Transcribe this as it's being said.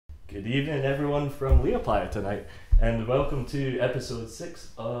Good evening, everyone from Latvian tonight, and welcome to episode 6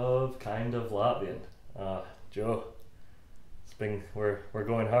 of Kind of Latvian. Joe, we're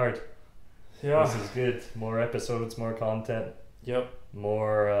going hard. Yeah. This is good. More episodes, more content. Yep.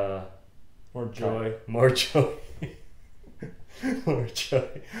 More joy. More joy. More joy.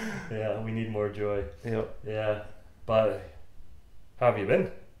 Yeah, we need more joy. Yep. Yeah, but how have you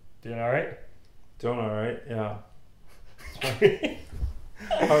been? Doing all right? Doing all right. Yeah.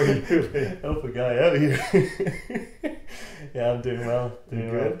 How are you doing? Help a guy out here. Yeah, I'm doing well.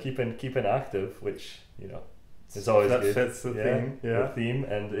 Doing well. Good? Keeping active, which is always that good. fits the theme. Yeah. The theme,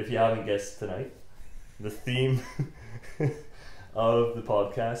 and if you haven't guessed tonight, the theme of the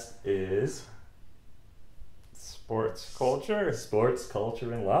podcast is sports culture. Sports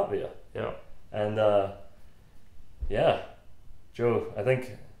culture in Latvia. Yeah. And Joe, I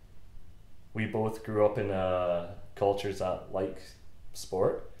think we both grew up in cultures that like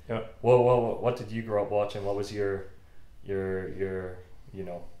sport. Yeah. Well, what did you grow up watching? What was your sport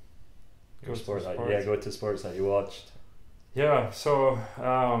that, go to sports that you watched? Yeah. So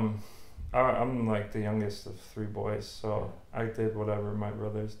I'm like the youngest of 3 boys, so I did whatever my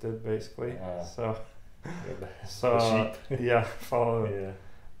brothers did basically. So the sheep. Yeah, follow.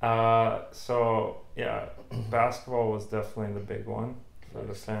 Yeah. Basketball was definitely the big one for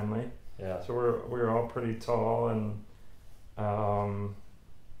the family. Yeah. So we were all pretty tall, and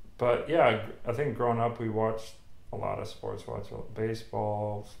but yeah, I think growing up we watched a lot of sports. Watched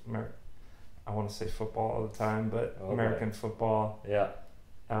baseball, I want to say football all the time, but American football. Yeah.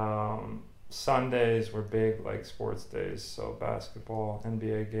 Sundays were big, like sports days, so basketball,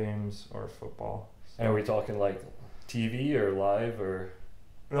 NBA games, or football. So. And are we talking like TV or live or?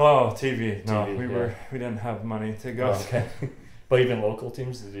 Oh, TV. No, TV, we didn't have money to go. Oh, okay. But even local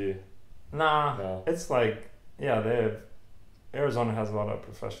teams, did you? Nah, no. It's like Arizona has a lot of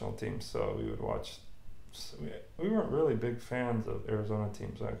professional teams, so we would watch. So we weren't really big fans of Arizona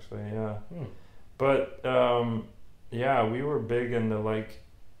teams actually. Yeah. But we were big into like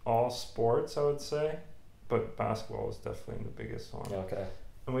all sports, I would say, but basketball was definitely the biggest one. Okay.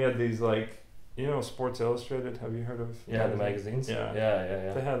 And we had these like, Sports Illustrated. Have you heard of? Yeah, the magazines. Yeah.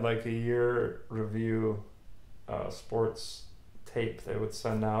 They had like a year review, sports tape they would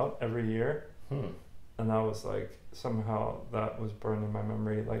send out every year, and that was like somehow that was burned in my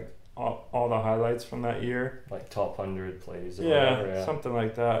memory, like all the highlights from that year, like top 100 plays. Or whatever, something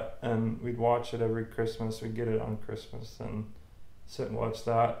like that. And we'd watch it every Christmas. We'd get it on Christmas and sit and watch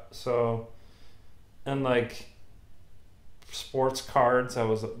that. So, and like sports cards, I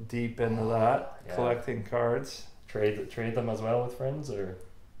was deep into that, collecting cards. Trade them as well with friends, or?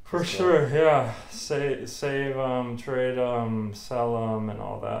 For sure, yeah. Save trade sell and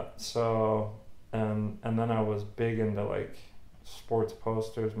all that. So, and then I was big into like sports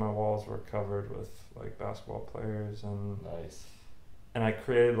posters. My walls were covered with like basketball players and nice. And I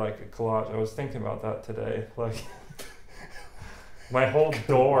created like a collage. I was thinking about that today. Like my whole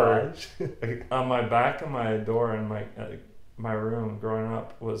door, on my back of my door in my room growing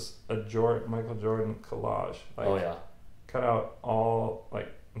up was a Michael Jordan collage. Like, cut out all like.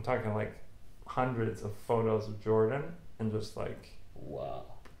 I'm talking like hundreds of photos of Jordan and just like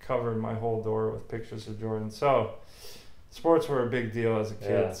covered my whole door with pictures of Jordan. So sports were a big deal as a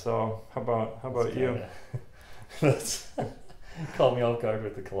kid. Yeah. So how about you? That's caught me off guard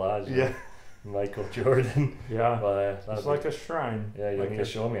with the collage. Yeah. Michael Jordan. Yeah. But it's like a shrine. Yeah, you need to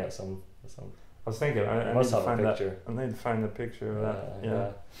show me at some. I was thinking I must need have to find a picture. I need to find the picture of that.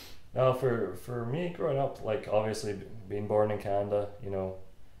 Yeah. No, for me growing up, like obviously being born in Canada,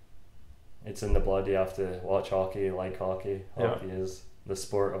 it's in the blood. You have to watch hockey, like hockey. Hockey is the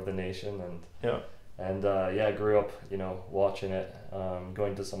sport of the nation, and I grew up, watching it,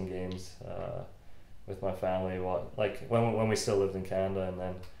 going to some games with my family. Like when we still lived in Canada,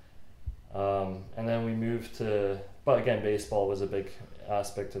 and then we moved to. But again, baseball was a big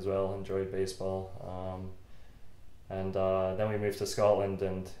aspect as well. Enjoyed baseball, and then we moved to Scotland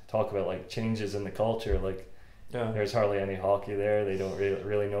and talk about like changes in the culture, like. Yeah. There's hardly any hockey there. They don't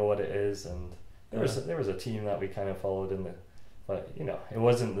really know what it is, and there was a team that we kind of followed but it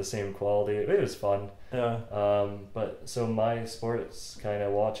wasn't the same quality. It was fun. Yeah. But so my sports kind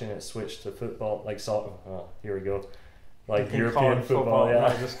of watching it switched to football, like soccer. Oh, here we go, like European football. Yeah,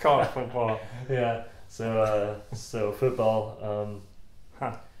 I just call it football. Yeah. So football.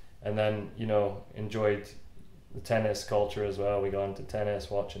 And then enjoyed the tennis culture as well. We got into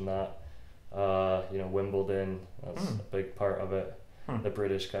tennis, watching that. Wimbledon, that's a big part of it. The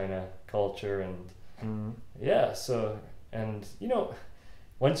British kind of culture, and so, and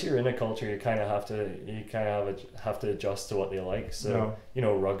once you're in a culture, you kind of have to adjust to what they like. So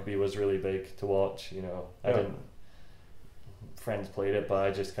rugby was really big to watch. I didn't. Friends played it, but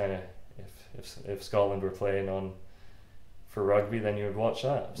I just kind of if Scotland were playing on for rugby, then you would watch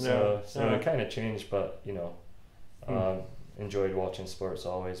that. So it kind of changed, but enjoyed watching sports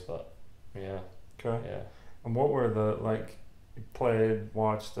always. But yeah. Okay. Yeah. And what were the you played,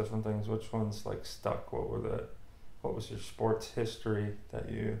 watched different things? Which ones stuck? What was your sports history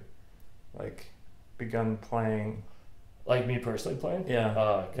that you begun playing? Like me personally playing? Yeah.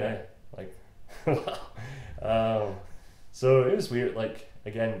 Oh, okay. So it was weird.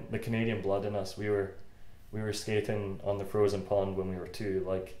 Again, the Canadian blood in us. We were skating on the frozen pond when we were 2.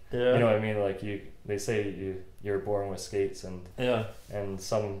 You know what I mean? They say you're born with skates, and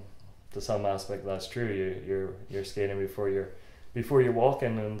to some aspect that's true. You're skating before you're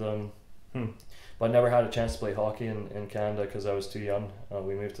walking, and but I never had a chance to play hockey in Canada because I was too young.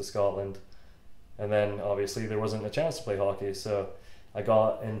 We moved to Scotland, and then obviously there wasn't a chance to play hockey, so I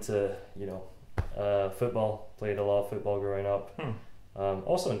got into football. Played a lot of football growing up.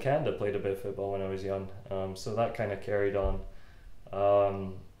 Also in Canada, played a bit of football when I was young. So that kind of carried on.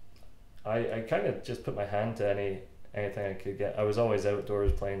 I kind of just put my hand to anything I could get. I was always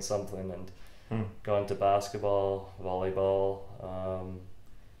outdoors playing something, and gone to basketball, volleyball.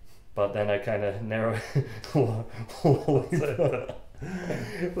 But then I kind of narrowed. We'll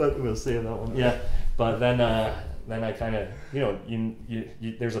see that one. Yeah, but then I kind of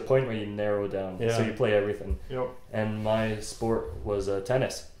you there's a point where you narrow down, so you play everything. Yep. And my sport was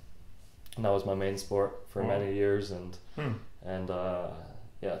tennis, and that was my main sport for many years, and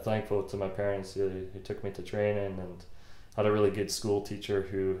thankful to my parents who took me to training, and had a really good school teacher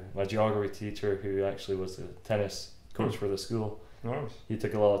my geography teacher who actually was a tennis coach for the school. Nice. He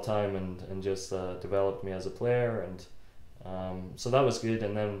took a lot of time and just developed me as a player, and so that was good.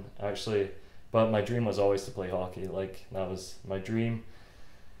 And then but my dream was always to play hockey. That was my dream,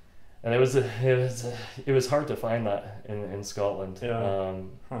 and it was hard to find that in Scotland.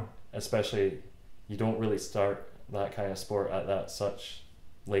 Especially, you don't really start that kind of sport at that such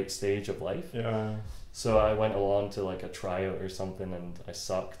late stage of life. So I went along to a tryout or something, and I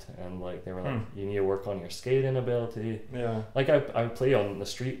sucked, and they were you need to work on your skating ability. I play on the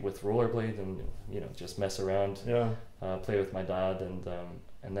street with rollerblades and just mess around. Play with my dad,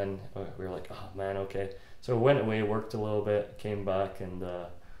 and then we were like, oh man, okay. So I went away, worked a little bit, came back, and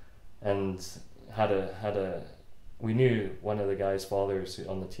we knew one of the guys' fathers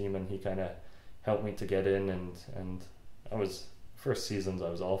on the team, and he kind of helped me to get in, and first seasons I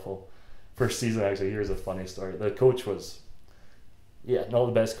was awful. First season, actually, here's a funny story. The coach was, not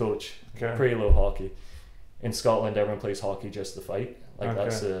the best coach. Okay. Pretty low hockey. In Scotland, everyone plays hockey just to fight.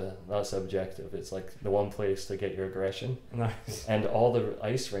 That's the objective. It's the one place to get your aggression. Nice. And all the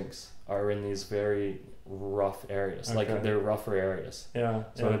ice rinks are in these very rough areas. They're rougher areas.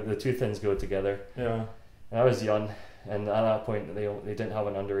 So the two things go together. And I was young, and at that point they didn't have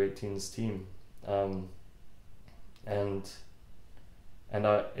an under 18s team, and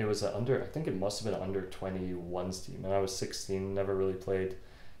it was I think it must have been an under 21s team, and I was 16, never really played.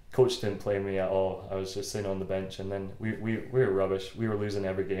 Coach didn't play me at all. I was just sitting on the bench, and then we were rubbish. We were losing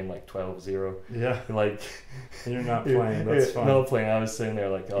every game 12-0. You're not playing. That's fun. Not playing. I was sitting there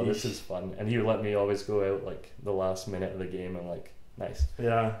this is fun, and he would let me always go out the last minute of the game. I'm nice.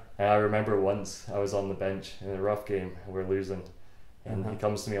 And I remember once I was on the bench in a rough game, and we're losing, and he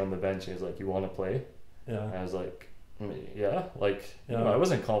comes to me on the bench, and he's like, "You want to play?" And I was like, "Yeah." I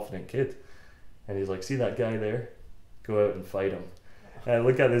wasn't a confident kid, and he's like, "See that guy there? Go out and fight him." And I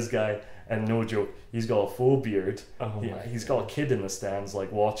look at this guy, and no joke, he's got a full beard. He's got a kid in the stands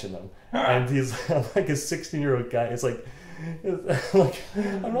watching him, and he's like a 16-year-old guy. It's I'm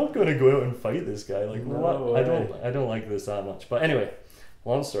not going to go out and fight this guy. What? I don't like this that much. But anyway,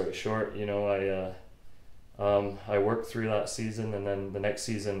 long story short, I worked through that season, and then the next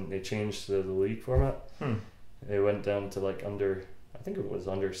season they changed to the league format. They went down to under, I think it was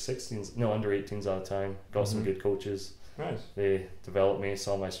under 16s, no, under 18s at the time. Got some good coaches. Nice. They developed me,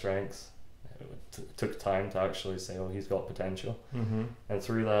 saw my strengths. It took time to actually say, oh, he's got potential. And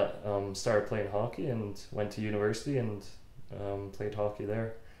through that, started playing hockey, and went to university and played hockey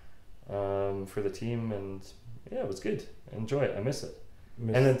there for the team, and it was good. I enjoy it. I miss it.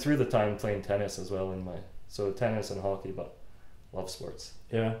 And then through the time playing tennis as well so tennis and hockey, but love sports.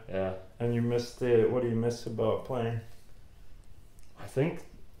 Yeah. And you missed what do you miss about playing? I think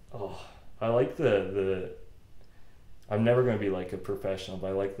I like the I'm never going to be a professional, but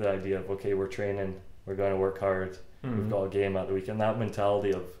I like the idea of, okay, we're training, we're going to work hard, we've got a game at the weekend. That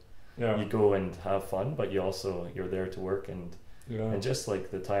mentality of you go and have fun, but you're there to work, and Yeah. And just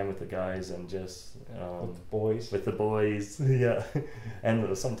like the time with the guys and just With the boys. yeah.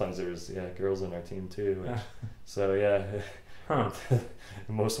 And sometimes there's girls on our team too. So yeah. Huh.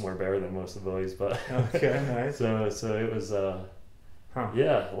 Most of them were better than most of the boys, but Okay, nice. so it was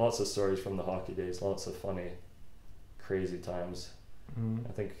yeah, lots of stories from the hockey days, lots of funny, crazy times.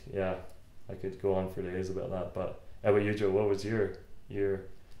 I think I could go on for days about that. But how about you, Joe? What was your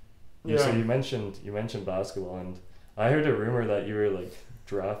so you mentioned basketball, and I heard a rumor that you were like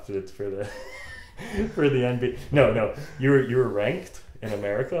drafted for the for the NBA. No, you were ranked in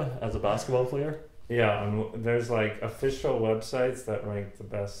America as a basketball player. Yeah, and there's like official websites that rank the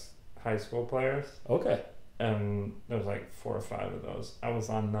best high school players. Okay. And there's like 4 or 5 of those. I was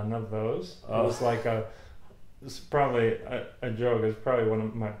on none of those. Oh. It was like it's probably a joke. It's probably one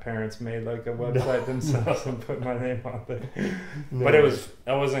of my parents made like a website themselves and put my name on there. No. But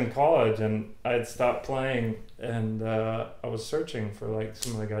I was in college and I had stopped playing, and I was searching for like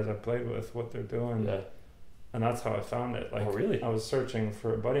some of the guys I played with, what they're doing. Yeah. And that's how I found it. Like, oh, really? I was searching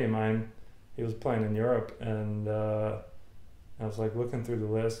for a buddy of mine. He was playing in Europe, and I was like looking through the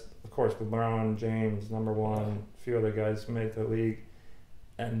list. Of course, LeBron James, number one, a few other guys made the league,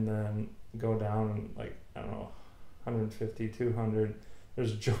 and then go down and like, I don't know, 150, 200.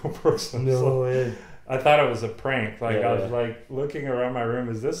 There's Joe Brooks. No way. I thought it was a prank. Like, Yeah, I was like looking around my room.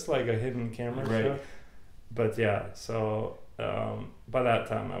 Is this like a hidden camera show? But yeah, so by that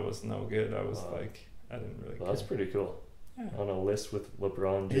time I was no good. I was like, I didn't really care. That's pretty cool. Yeah. On a list with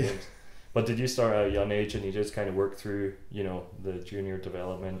LeBron James. But did you start at a young age and you just kind of work through, the junior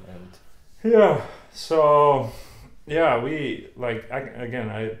development and? Yeah. So, yeah, we like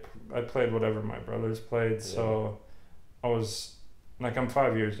I played whatever my brothers played. Yeah. So, I was like, I'm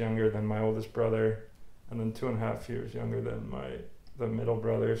 5 years younger than my oldest brother, and then 2.5 years younger than the middle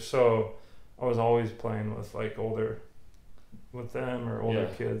brother. So, I was always playing with like older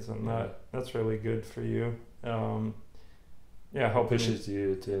kids, and that's really good for you. Pushes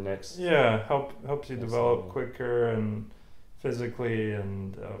you to the next. Yeah, helps you develop quicker and physically,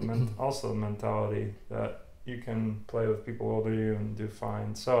 and also mentality that you can play with people older than you and do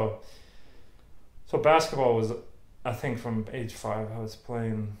fine. So basketball was, I think, from age 5 I was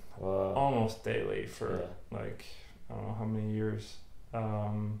playing almost daily for like, I don't know how many years.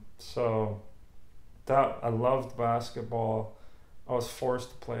 So that I loved basketball. I was forced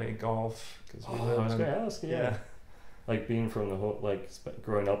to play golf because we lived I was going to ask, yeah. Like being from the home, like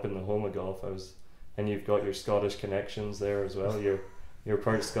growing up in the home of golf, and you've got your Scottish connections there as well. You're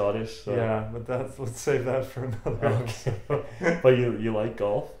part Scottish. So. Yeah, but let's save that for another episode. But you like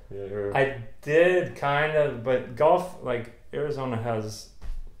golf? Yeah, I did kind of, but golf, like Arizona has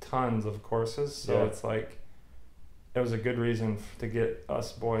tons of courses, so it's like it was a good reason to get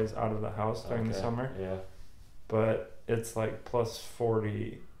us boys out of the house during the summer. Yeah, but it's like plus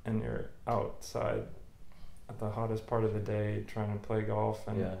 40 and you're outside at the hottest part of the day trying to play golf,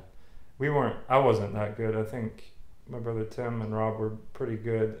 and I wasn't that good. I think my brother Tim and Rob were pretty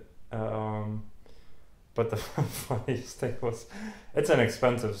good, but the funniest thing was, it's an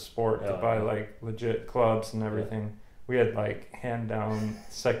expensive sport to buy like legit clubs and everything. We had like hand down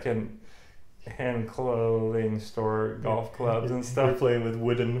second hand clothing store golf clubs and stuff. You're playing with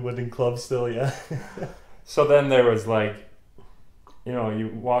wooden clubs still, yeah. So then there was like, you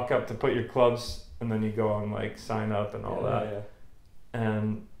walk up to put your clubs, and then you go and like sign up and all that. Yeah.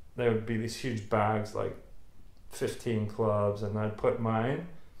 And there would be these huge bags, like 15 clubs, and I'd put mine,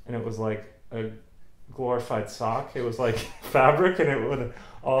 and it was like a glorified sock. It was like fabric, and it would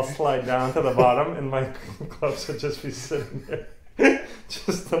all slide down to the bottom, and my clubs would just be sitting there.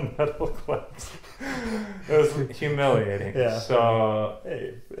 Just the metal clubs. It was humiliating. Yeah. So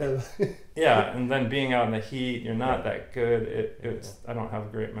and then being out in the heat, you're not that good. It's I don't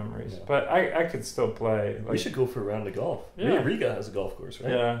have great memories, but I could still play. Like, we should go for a round of golf. Yeah. Riga has a golf course,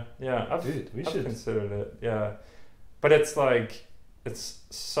 right? Yeah. I've should considered it. Yeah, but it's like it's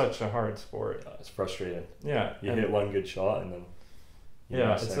such a hard sport. It's frustrating. Yeah, you hit one good shot and then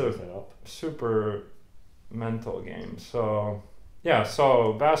it's a super mental game. So. Yeah,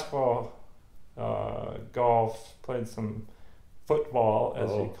 so basketball, golf, played some football, as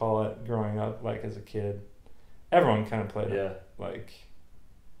you call it, growing up, like as a kid. Everyone kind of played it, like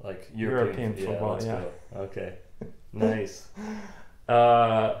European football, Okay, nice.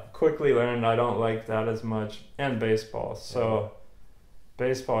 Quickly learned I don't like that as much, and baseball. So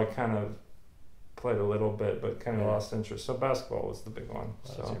baseball I kind of played a little bit, but kind of lost interest. So basketball was the big one.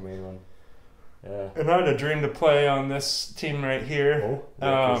 That's your main one. Yeah. And I had a dream to play on this team right here.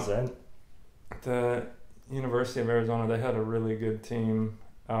 Represent. The University of Arizona, they had a really good team,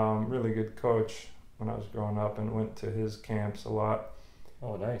 really good coach, when I was growing up and went to his camps a lot.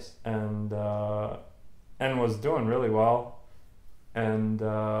 Oh, nice. And was doing really well, and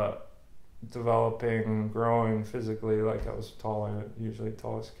developing, growing physically. Like I was taller, usually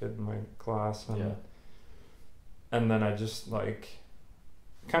tallest kid in my class, and then I just like,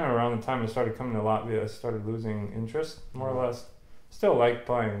 kind of around the time I started coming to Latvia, I started losing interest more or less. Still like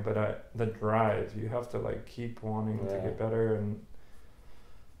playing, but the drive, you have to like keep wanting to get better, and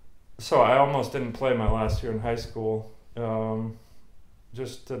so I almost didn't play my last year in high school.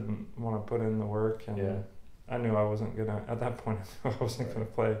 Just didn't want to put in the work, and I knew I wasn't gonna, at that point I wasn't gonna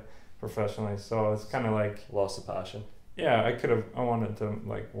play professionally, so it's kind of like lost the passion. I wanted to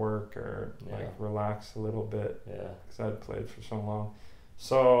like work or like relax a little bit, because I'd played for so long.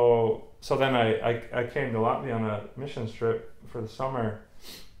 So then I came to Latvia on a mission trip for the summer,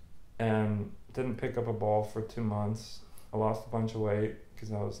 and didn't pick up a ball for 2 months. I lost a bunch of weight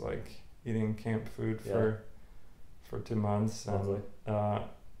because I was like eating camp food for 2 months,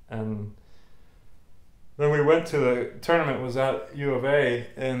 and then we went to the tournament. Was at U of A,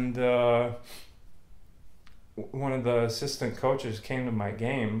 and one of the assistant coaches came to my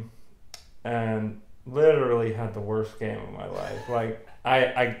game and literally had the worst game of my life. Like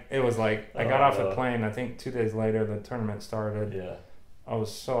it was like I got off the plane. I think 2 days later the tournament started. Yeah, I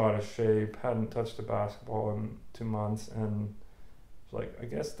was so out of shape. Hadn't touched a basketball in 2 months, and it's like, I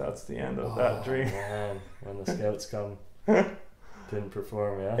guess that's the end of that dream. Man, when the scouts come, didn't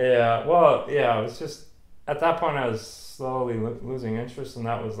perform. It was just at that point I was slowly losing interest, and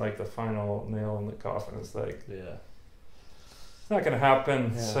that was like the final nail in the coffin. It's like, it's not gonna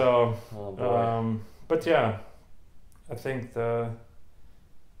happen. Yeah. So, but I think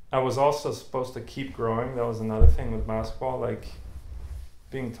I was also supposed to keep growing. That was another thing with basketball. Like,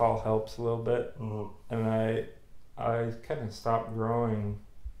 being tall helps a little bit, and I kind of stopped growing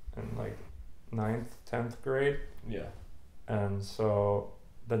in like 9th, 10th grade. Yeah, and so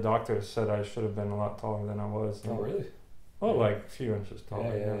the doctor said I should have been a lot taller than I was. Oh, really? Well, like a few inches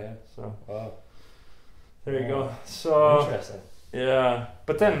taller. Yeah. So wow, there you go. So interesting. Yeah,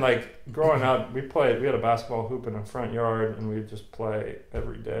 but then like growing up, we had a basketball hoop in the front yard, and we'd just play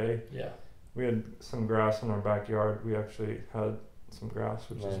every day. Yeah, we had some grass in our backyard. We actually had some grass,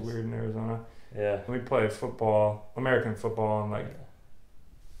 which is weird in Arizona. Yeah, and we played football, American football, and like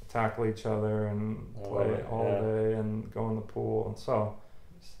tackle each other and play all day and go in the pool. And so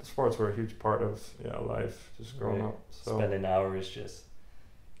the sports were a huge part of life just growing up. So spending hours just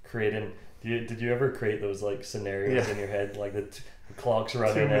creating. Did you ever create those like scenarios in your head, like the clock's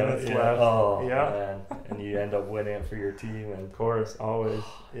running 2 minutes left? Oh man, and you end up winning it for your team, and of course, always.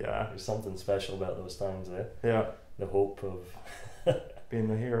 There's something special about those times, eh? Yeah, the hope of being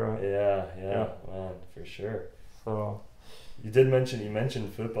the hero. Yeah, man, for sure. So you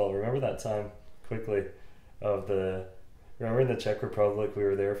mentioned football. Remember that time quickly remember in the Czech Republic, we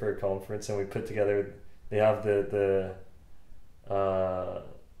were there for a conference, and we put together, they have the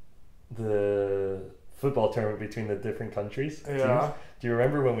football tournament between the different countries. Yeah. Do you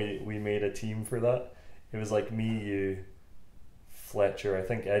remember when we made a team for that? It was like me, you, Fletcher. I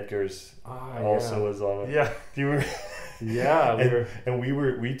think Edgar's also was on it. Yeah. Do you remember? Yeah.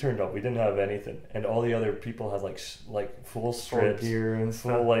 We turned up. We didn't have anything, and all the other people had like full strips, full gear and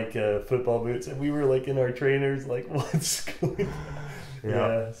full like football boots, and we were like in our trainers, like, what's going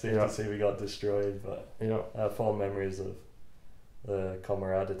on? Safe to say we got destroyed, but fond memories of the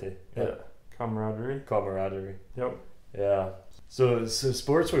camaraderie. Yeah. Camaraderie. Yep. Yeah. So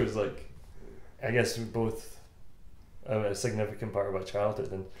sports was like, I guess, both a significant part of my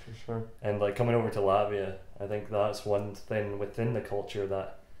childhood, and for sure. And like coming over to Latvia, I think that's one thing within the culture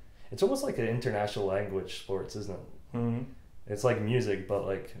that it's almost like an international language, sports, isn't it? Mm-hmm. It's like music, but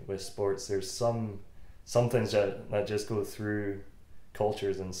like with sports, there's some things that just go through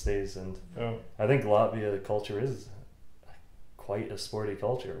cultures and stays, and I think Latvia culture is quite a sporty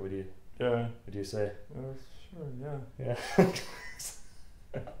culture. Would you say? Sure. Yeah.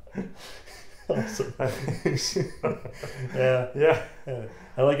 Awesome. Yeah.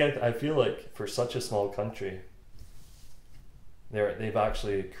 I feel like for such a small country, they've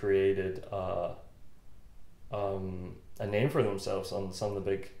actually created a name for themselves on some of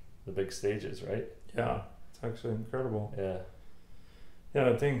the big stages, right? Yeah, it's actually incredible. Yeah,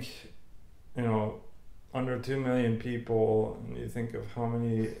 I think under 2 million people, and you think of how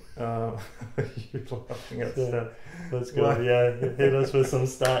many you're laughing at stuff. Let's go. Hit us with some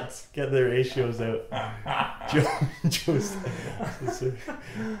stats. Get the ratios out. Joe's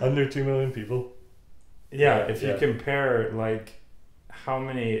under 2 million people. If you compare like how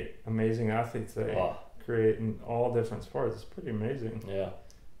many amazing athletes they create in all different sports, it's pretty amazing. Yeah.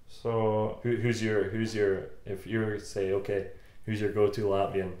 So who's your if you're say okay, who's your go-to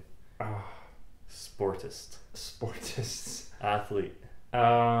Latvian sportists athlete?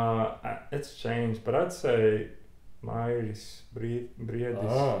 It's changed, but I'd say Mairis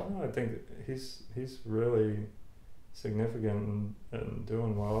Briedis. I think he's really significant and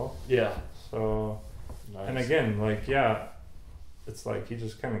doing well. Yeah. So, nice. And again, like it's like he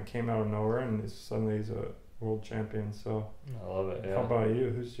just kind of came out of nowhere and suddenly he's a world champion. So I love it. Yeah. How about you?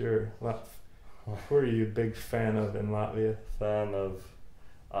 Who's your who are you a big fan of in Latvia? Fan of,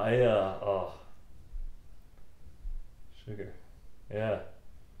 sugar. Yeah,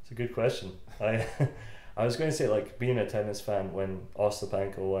 it's a good question. I was going to say like being a tennis fan when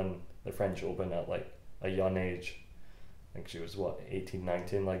Ostapenko won the French Open at like a young age. I think she was 18,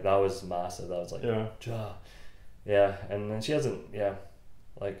 19. Like that was massive. That was like yeah. And then she hasn't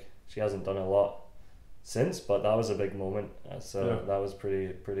done a lot since, but that was a big moment. So that was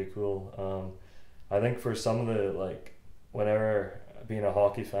pretty cool. I think for some of the like whenever being a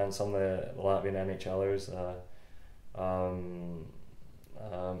hockey fan, some of the Latvian NHLers,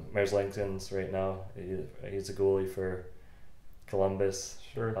 Merzlingtons right now, he's a goalie for Columbus.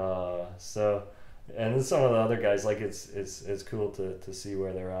 Sure. So, and some of the other guys, like it's cool to see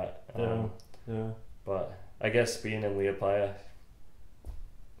where they're at. Yeah. But I guess being in Liepaja,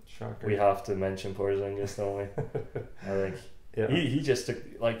 shocker. We have to mention Porzingis, don't we? I think he just took,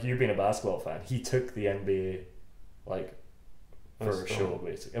 like you being a basketball fan, he took the NBA like for a show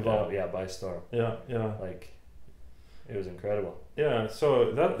basically. By storm. Yeah. Like it was incredible. Yeah.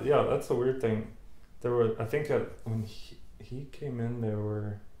 So that's the weird thing. There were, I think when he came in, there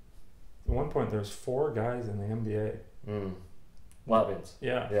were at one point there was 4 guys in the NBA. Latvians.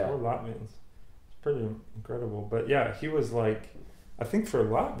 Yeah. 4 Latvians. It's pretty incredible. But yeah, he was like, I think for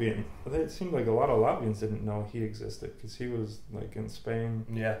Latvian, it seemed like a lot of Latvians didn't know he existed because he was like in Spain.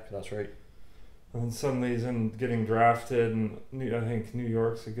 Yeah, that's right. And then suddenly he's getting drafted, and I think New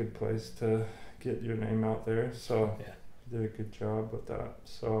York's a good place to get your name out there. So he did a good job with that.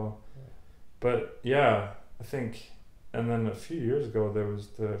 So, but yeah, I think, and then a few years ago there was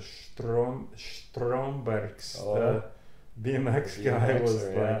the Strombergs, the BMX guy was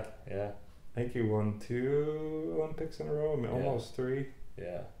I think he won 2 Olympics in a row, almost 3.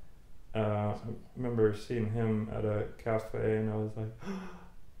 Yeah. I remember seeing him at a cafe, and I was like,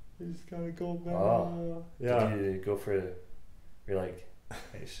 he's got a gold medal. Yeah. Did you go for? You're like,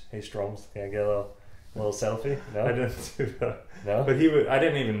 hey Stroms, can I get a little selfie? No, I didn't do that. No, but I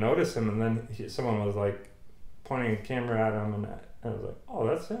didn't even notice him, and then someone was like pointing a camera at him, and I was like, oh,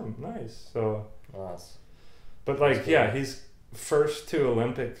 that's him. Nice. So. Nice. But like, he's first 2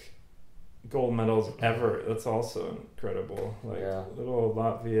 Olympic gold medals ever. That's also incredible. Like little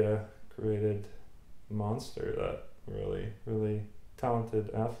Latvia created monster, that really talented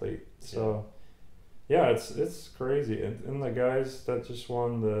athlete. So it's crazy. And the guys that just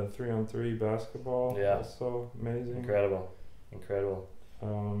won the 3-on-3 basketball, that's so amazing. Incredible.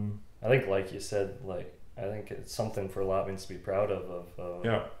 I think like you said, like I think it's something for Latvians to be proud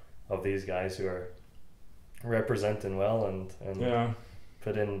of these guys who are representing well and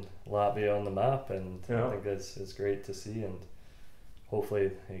put in Latvia on the map, and I think it's great to see, and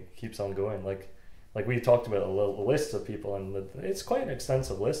hopefully it keeps on going. Like we talked about a little list of people, and it's quite an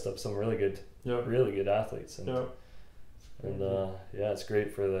extensive list of some really good athletes, and it's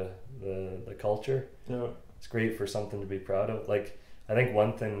great for the culture. It's great for something to be proud of. Like I think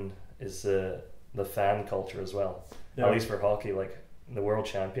one thing is the fan culture as well. At least for hockey, like the World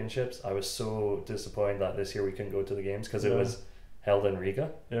Championships, I was so disappointed that this year we couldn't go to the games because it was held in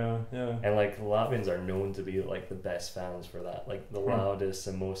Riga. And like the Latvians are known to be like the best fans for that, like the loudest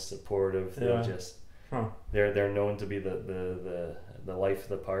and most supportive. They just they're known to be the life of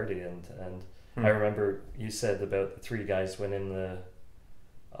the party, and I remember you said about the 3 guys winning the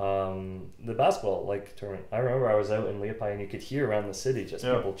basketball like tournament. I remember I was out in Liepaja and you could hear around the city just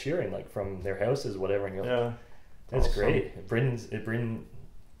people cheering like from their houses, whatever, and you're like, it's awesome. Great. It brings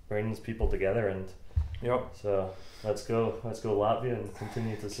people together, and so let's go Latvia and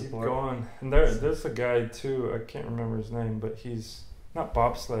continue to support. Keep going. And there's a guy too, I can't remember his name, but he's not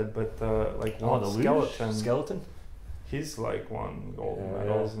bobsled, but the skeleton. He's like won gold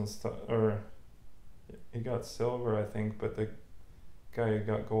medals and stuff, or he got silver, I think, but the guy who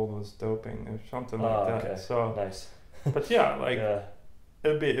got gold was doping or something like that. Okay. So nice. But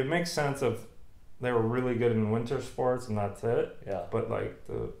it makes sense of they were really good in winter sports and that's it. Yeah. But like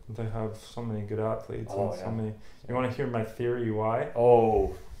they have so many good athletes and so many. You want to hear my theory why?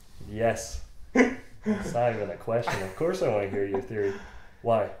 Oh, yes. It's not even a question. Of course I want to hear your theory.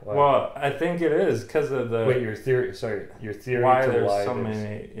 Why? Well, I think it is because of the wait, your theory. Sorry, your theory. Why to there's why so there's,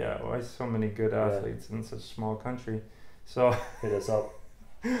 many? Yeah, why so many good athletes in such a small country? So hit us up.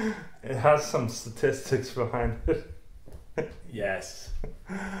 it has some statistics behind it. Yes.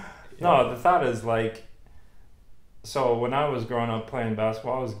 No, the thought is like, so when I was growing up playing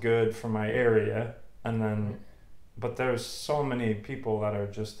basketball, I was good for my area, and then, but there's so many people that are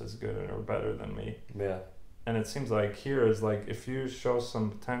just as good or better than me. Yeah. And it seems like here is like, if you show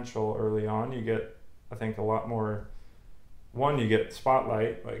some potential early on, you get, I think, a lot more. One, you get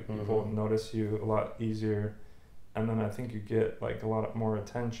spotlight, like people notice you a lot easier, and then I think you get like a lot more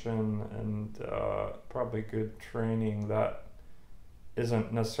attention and probably good training that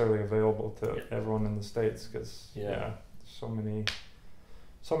isn't necessarily available to everyone in the States because so many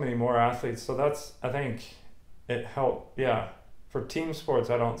more athletes. So that's, I think it helped. Yeah, for team sports,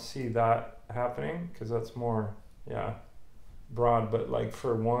 I don't see that happening because that's more broad, but like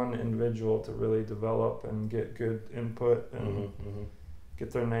for one individual to really develop and get good input and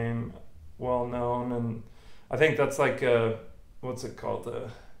get their name well known, and I think that's like what's it called,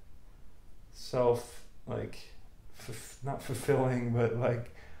 self, like not fulfilling, but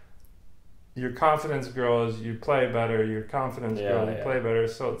like your confidence grows, you play better, your confidence grows, you play better,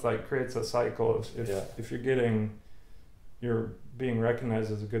 so it's like creates a cycle. If you're being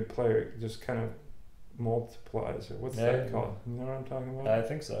recognized as a good player, it just kind of multiplies, or what's that called? You know what I'm talking about? I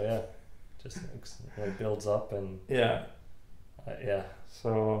think so. Yeah, just like builds up and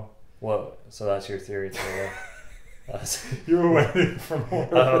So so that's your theory. You were waiting for more.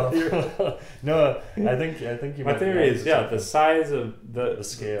 No, I think you. My theory is the size of the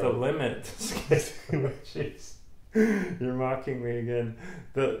scale, the limit. Jeez, you're mocking me again.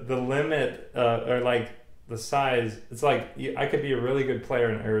 The limit or like the size. It's like I could be a really good player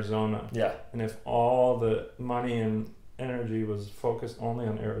in Arizona. Yeah. And if all the money and energy was focused only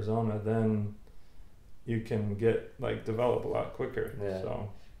on Arizona, then you can develop a lot quicker. Yeah. So.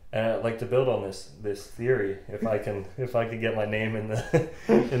 Like to build on this theory, if I could get my name in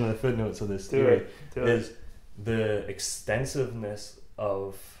the footnotes of this theory, is the extensiveness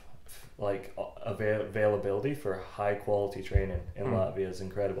of like availability for high quality training in Latvia is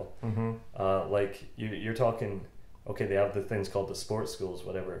incredible. Like you're talking, okay, they have the things called the sports schools,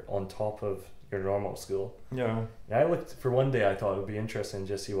 whatever, on top of your normal school. Yeah. And I looked for one day. I thought it would be interesting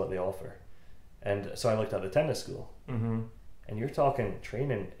to just see what they offer, and so I looked at the tennis school. And you're talking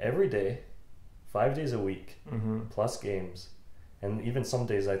training every day, 5 days a week, plus games. And even some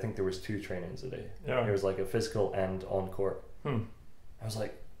days, I think there was 2 trainings a day. Yeah. It was like a physical and on court. I was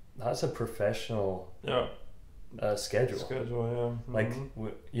like, that's a professional schedule. Like,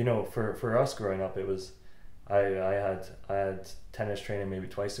 for us growing up, it was, I had tennis training maybe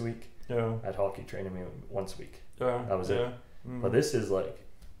twice a week. Yeah. I had hockey training maybe once a week. Yeah. That was it. But this is like,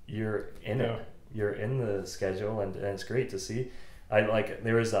 you're in it. You're in the schedule, and it's great to see.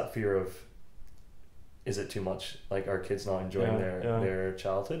 There is that fear of, is it too much? Like, are kids not enjoying their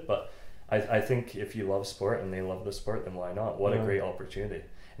childhood? But I think if you love sport and they love the sport, then why not? What a great opportunity.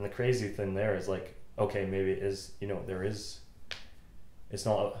 And the crazy thing there is like, okay, maybe it is, it's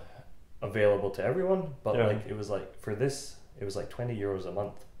not available to everyone, but like it was like for this, it was like €20 a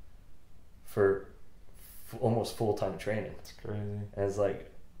month for almost full-time training. It's crazy. And it's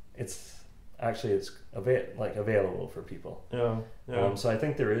like, it's available for people. So I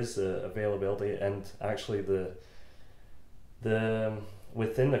think there is availability, and actually the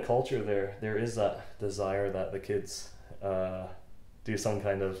within the culture there is that desire that the kids do some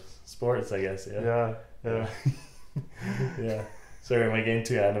kind of sports, I guess. Yeah. Sorry, am I getting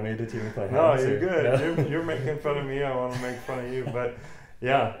too animated here with my hands? No, you're good. Yeah. You're making fun of me. I want to make fun of you, but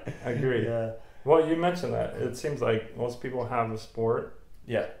I agree. Yeah. Well, you mentioned that it seems like most people have a sport.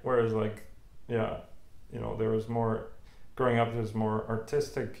 Yeah. Whereas there was more growing up. There's more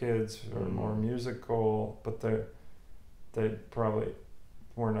artistic kids or more musical, but they probably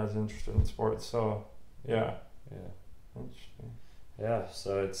weren't as interested in sports. So interesting. Yeah.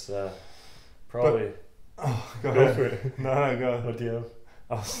 So it's probably. Go ahead. Go for it. No, go. What do you have?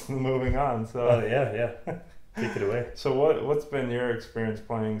 I was moving on. So. Take it away. So what's been your experience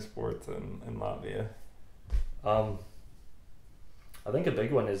playing sports in Latvia? I think a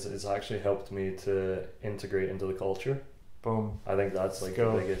big one is actually helped me to integrate into the culture. Boom. I think that's like the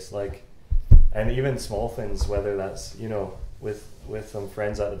biggest, and even small things, whether that's with some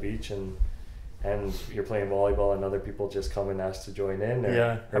friends at the beach and you're playing volleyball and other people just come and ask to join in.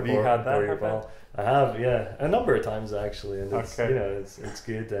 Have you had that happen? I have, a number of times actually, and it's it's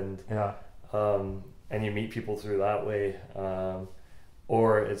good, and you meet people through that way,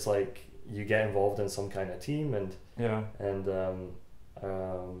 or it's like you get involved in some kind of team and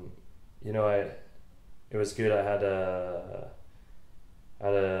you know, it was good. I had a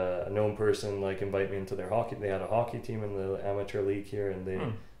known person like invite me into their hockey. They had a hockey team in the amateur league here, and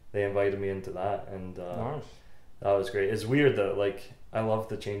they invited me into that, and Nice. that was great. It's weird though. Like I love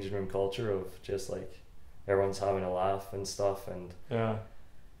the changing room culture of just like everyone's having a laugh and stuff, and Yeah.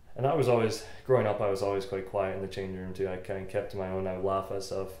 and I was always growing up. I was always quite quiet in the changing room too. I kind of kept to my own. I would laugh at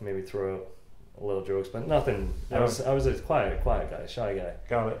stuff, maybe throw out little jokes, but nothing. Yeah. I was a quiet guy, shy guy.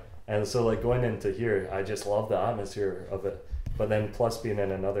 Got it. And so like going into here, I just love the atmosphere of it. But then plus being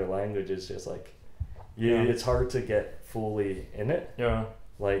in another language is just like, it's hard to get fully in it. Yeah.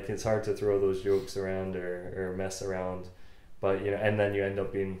 Like it's hard to throw those jokes around or mess around. But you know, and then you end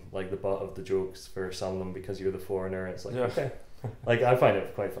up being like the butt of the jokes for some of them because you're the foreigner. It's like, okay. Like I find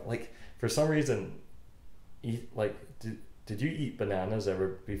it quite fun. Like for some reason, did you eat bananas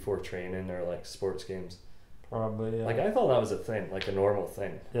ever before training or like sports games? Probably, yeah. Like I thought that was a thing, like a normal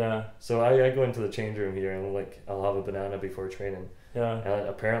thing. Yeah. So I go into the change room here and like I'll have a banana before training. Yeah. And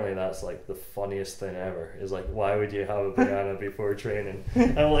apparently that's like the funniest thing ever. Is like, why would you have a banana before training?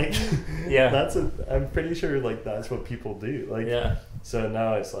 I'm like, Yeah. I'm pretty sure like that's what people do. Like, Yeah. So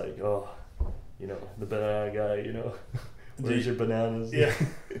now it's like, oh, you know, the banana guy, you know, where's your bananas? Yeah.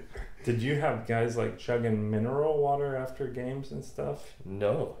 Did you have guys like chugging mineral water after games and stuff?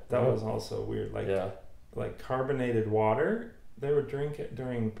 No. That was also weird. Like, like carbonated water, they would drink it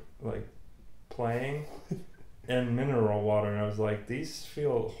during like playing, and mineral water, and I was like, these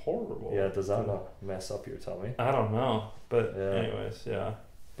feel horrible. Yeah, does that not mess up your tummy? I don't know, but anyways, yeah.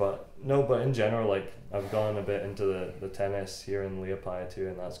 But in general, like I've gone a bit into the tennis here in Liepaja too,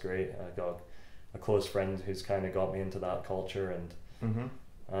 and that's great. I got a close friend who's kind of got me into that culture, and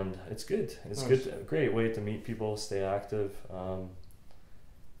it's good. It's good. A great way to meet people, stay active,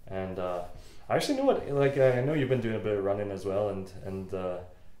 and I actually know what, like I know you've been doing a bit of running as well, and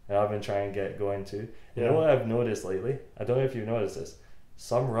I've been trying to get going too. You know what I've noticed lately? I don't know if you've noticed this.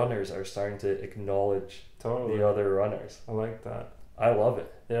 Some runners are starting to acknowledge the other runners. I like that. I love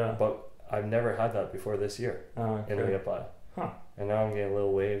it. Yeah. But I've never had that before this year in Liepaja. Huh. And now I'm getting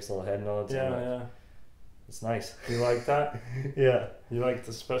little waves, little head nods. Yeah. It's nice. You like that? Yeah. You like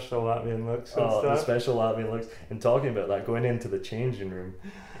the special Latvian looks and stuff? The special Latvian looks. And talking about that, going into the changing room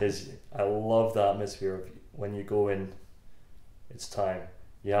I love the atmosphere of when you go in, it's time.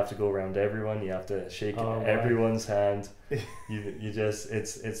 You have to go around everyone, you have to shake everyone's hand. You just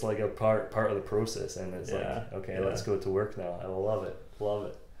it's like a part of the process, and it's like, okay, let's go to work now. I love it. Love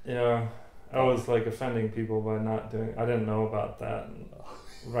it. Yeah. I was like offending people by not doing, I didn't know about that. And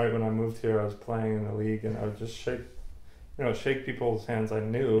right when I moved here, I was playing in the league, and I would just shake people's hands I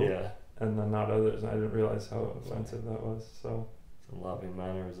knew, and then not others. I didn't realize how offensive that was. So some Latvian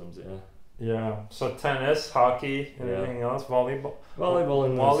mannerisms, Yeah. So tennis, hockey, anything else? Volleyball. Volleyball.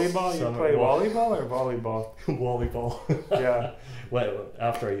 You play volleyball or volleyball? Volleyball. Yeah.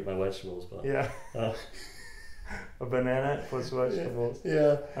 After I eat my vegetables, but a banana plus vegetables.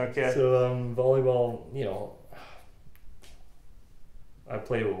 Yeah. Okay. So volleyball, you know, I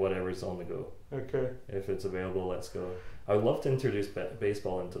play with whatever's on the go. Okay. If it's available, let's go. I would love to introduce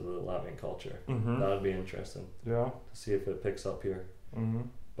baseball into the Latvian culture. That would be interesting. Yeah. To see if it picks up here.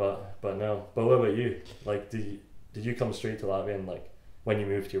 But no. But what about you? Like, did you come straight to Latvia, and like when you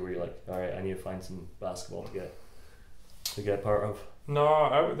moved here, were you like, all right, I need to find some basketball to get part of?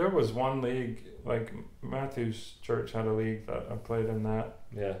 No, there was one league, like Matthew's church had a league that I played in that.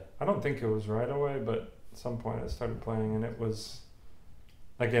 Yeah. I don't think it was right away, but at some point I started playing, and it was,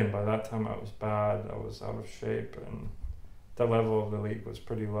 again, by that time I was bad, I was out of shape, and the level of the league was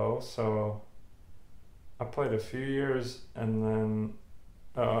pretty low, so I played a few years, and then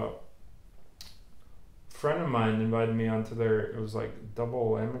a friend of mine invited me onto it was like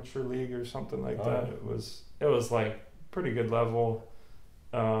double amateur league or something like that. It was like pretty good level.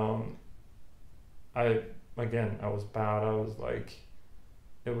 I was bad. I was like,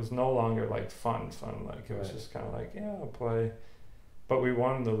 it was no longer like fun. Like it was just kind of like, I'll play. But we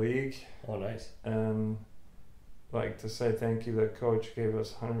won the league. Oh, nice. And like to say thank you, the coach gave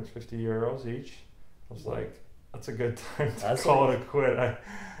us €150 each. I was like, that's a good time to call it a quit.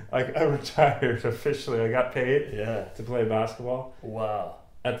 I retired officially. I got paid to play basketball. Wow.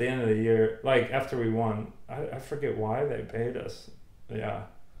 At the end of the year, like after we won, I forget why they paid us. Yeah,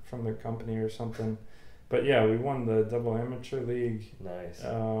 from their company or something. But yeah, we won the double amateur league. Nice.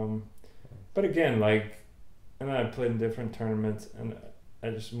 But again, like, and then I played in different tournaments, and I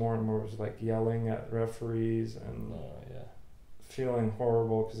just more and more was like yelling at referees and feeling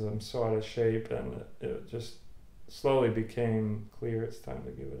horrible because I'm so out of shape, and it just slowly became clear it's time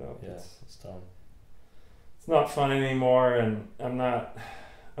to give it up. Yeah, it's time. it's not fun anymore, and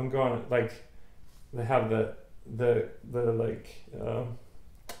I'm going like they have the like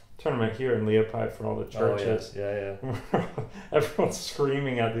tournament here in Leopold for all the churches. Oh, yeah. Everyone's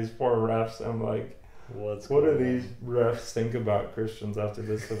screaming at these poor refs. I'm like, what do these refs think about Christians after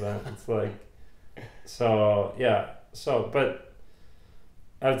this event? It's like, so yeah. So, but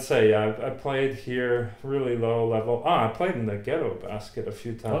I'd say, yeah, I played here really low level. I played in the ghetto basket a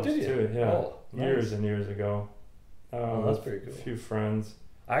few times too. Yeah, nice. Years and years ago. That's pretty cool. A few friends.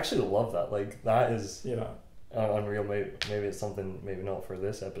 I actually love that. Like that is unreal. Maybe it's something maybe not for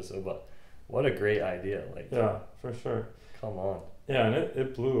this episode, but what a great idea. Like yeah, for sure. Come on. Yeah, and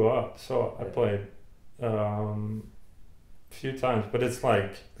it blew up. So I played a few times, but it's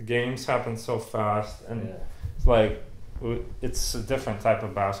like the games happen so fast, and it's like it's a different type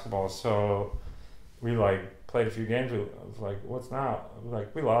of basketball. So we like played a few games. I was like, what's now?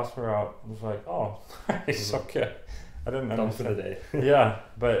 Like we lost, we're out. I was like, oh, nice, okay. I didn't understand. Done for the day. Yeah,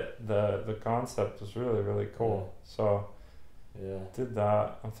 but the concept was really, really cool. So did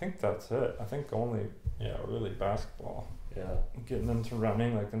that. I think that's it. I think only really basketball. Yeah. Getting into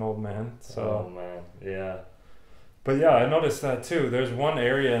running like an old man. So oh man, yeah. But yeah, I noticed that too. There's one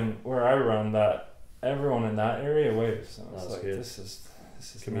area where I run that everyone in that area waves. And I was like, good. This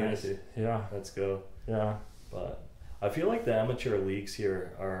is community. Nice. Yeah. Let's go. Yeah. But I feel like the amateur leagues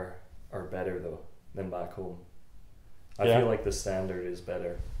here are better though than back home. I feel like the standard is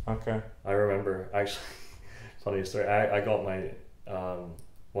better. Okay. I remember actually funny story. I got my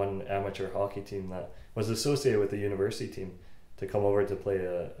one amateur hockey team that was associated with the university team to come over to play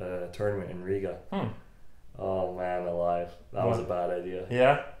a tournament in Riga. Oh man, alive! That was a bad idea.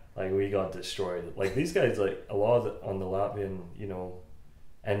 Yeah. Like we got destroyed. Like these guys, like a lot on the Latvian,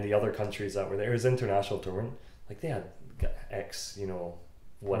 and the other countries that were there. It was international tournament. Like they had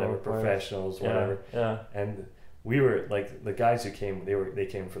whatever professionals, whatever. Yeah. And we were like the guys who came. They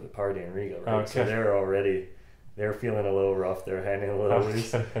came for the party in Riga, right? Okay. So they were feeling a little rough. They were hanging a little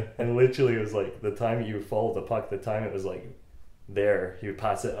loose, and literally it was like the time you followed the puck. The time it was like there, you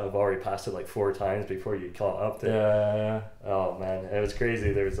pass it. I've already passed it like 4 times before you caught up to it. Yeah. Oh man, it was crazy.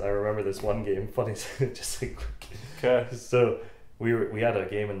 I remember this one game. Funny, just like okay. So we had a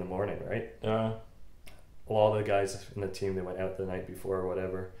game in the morning, right? Yeah. A lot of the guys in the team, they went out the night before or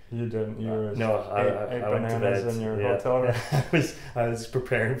whatever. You didn't. You were I went to bed in your hotel room. I was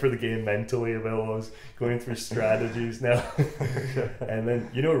preparing for the game mentally. I was going through strategies now. And then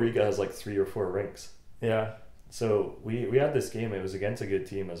Riga has like 3 or 4 rinks. Yeah. So we had this game. It was against a good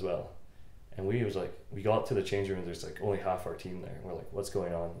team as well, and we got to the change room. There's like only half our team there. And we're like, what's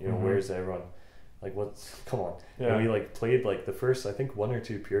going on? Where's everyone? Like, come on. Yeah. And we like played like the first, I think, 1 or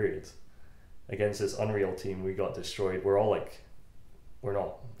 2 periods against this unreal team. We got destroyed. We're all like, we're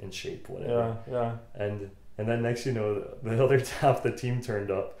not in shape, whatever. Yeah. And then next, the other half the team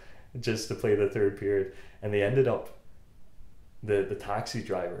turned up just to play the 3rd period, and they ended up the taxi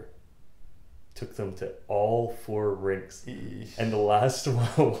driver took them to all 4 rinks. Eesh. And the last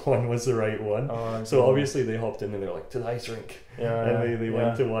one was the right one. So obviously they hopped in and they're like, to the ice rink. And they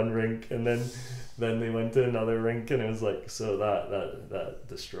went to one rink, and then they went to another rink, and it was like, so that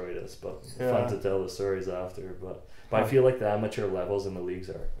destroyed us. But fun to tell the stories after. But I feel like the amateur levels in the leagues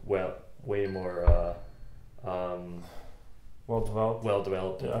are way more well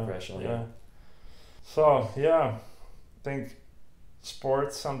developed and professional. Yeah. So I think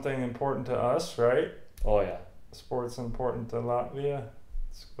sports something important to us, right? Oh yeah. Sports important to Latvia.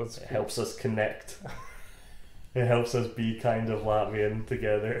 It helps us connect. It helps us be kind of Latvian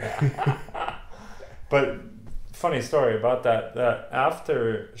together. But funny story about that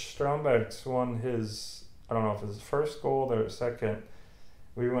after Stromberg's won his, I don't know if it was his first goal or second,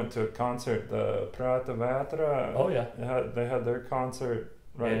 we went to a concert, the Prata Vatra. Oh yeah. They had their concert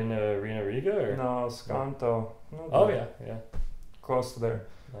right in Arena Riga, or? No, Skanto. Oh yeah. Close to there.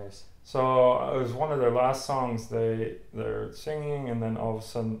 Nice. So it was one of their last songs they're singing, and then all of a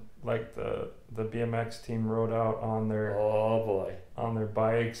sudden, like the BMX team rode out on their on their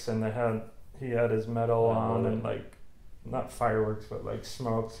bikes, and he had his medal on, and like not fireworks but like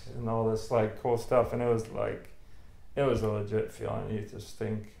smokes and all this like cool stuff, and it was a legit feeling. You just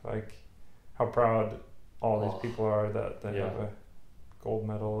think like how proud all these people are that they have a gold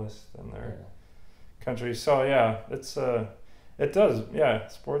medalist in their country. So it does. Yeah,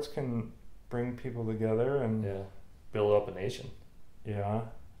 sports can bring people together and build up a nation. Yeah,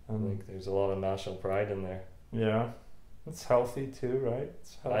 and I think there's a lot of national pride in there. Yeah, it's healthy too, right?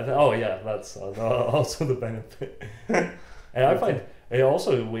 It's healthy. That's also the benefit. And I find it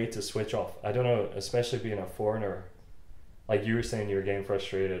also a way to switch off. I don't know, especially being a foreigner. like you were saying, you were getting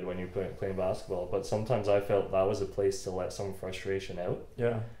frustrated when you playing basketball, but sometimes I felt that was a place to let some frustration out.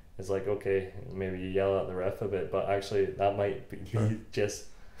 Yeah. It's like, okay, maybe you yell at the ref a bit, but actually that might be just,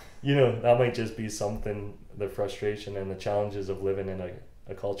 that might just be something, the frustration and the challenges of living in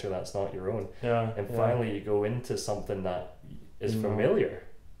a culture that's not your own. Yeah. And finally you go into something that is familiar,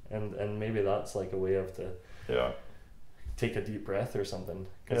 and maybe that's like a way of to take a deep breath or something.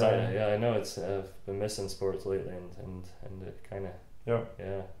 Because I know I've been missing sports lately, and it kind of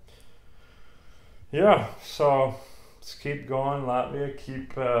so let's keep going, Latvia.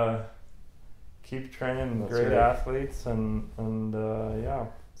 Keep training great athletes, and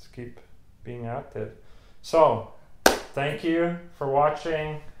let's keep being active. So thank you for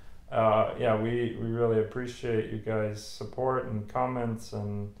watching. We really appreciate you guys' support and comments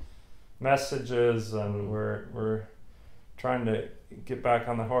and messages, and we're trying to get back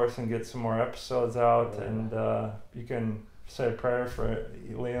on the horse and get some more episodes out. And you can say a prayer for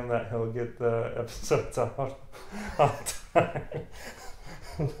Liam that he'll get the episodes out on time.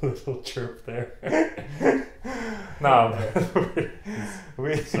 A little chirp there. No,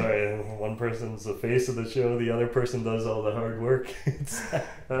 sorry, one person's the face of the show, the other person does all the hard work.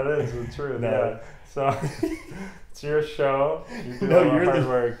 That is the truth. Yeah. So it's your show. You do all the hard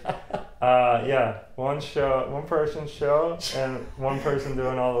work. One person's show, and one person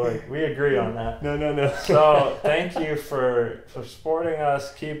doing all the work. We agree on that. No. So thank you for supporting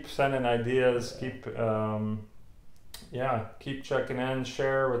us. Keep sending ideas. Keep checking in.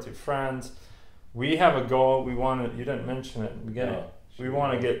 Share with your friends. We have a goal. You didn't mention it in the beginning. We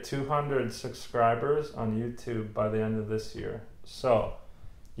want to get 200 subscribers on YouTube by the end of this year. So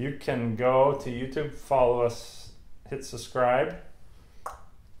you can go to YouTube, follow us, hit subscribe,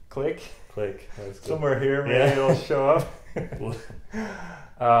 click. That's somewhere here, maybe it'll show up.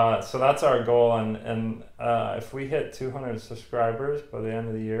 So that's our goal, and if we hit 200 subscribers by the end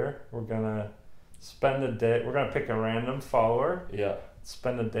of the year, we're gonna spend a day. We're gonna pick a random follower. Yeah.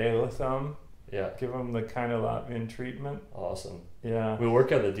 Spend a day with them. Yeah. Give them the kind of Latvian treatment. Awesome. Yeah. We'll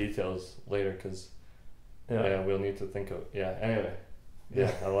work out the details later, because we'll need to think of anyway.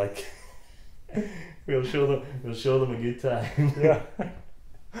 Yeah. I like. We'll show them a good time. Yeah.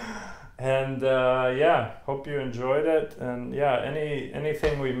 And hope you enjoyed it. And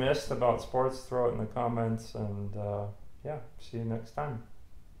anything we missed about sports, throw it in the comments. And see you next time.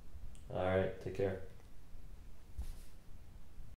 All right, take care.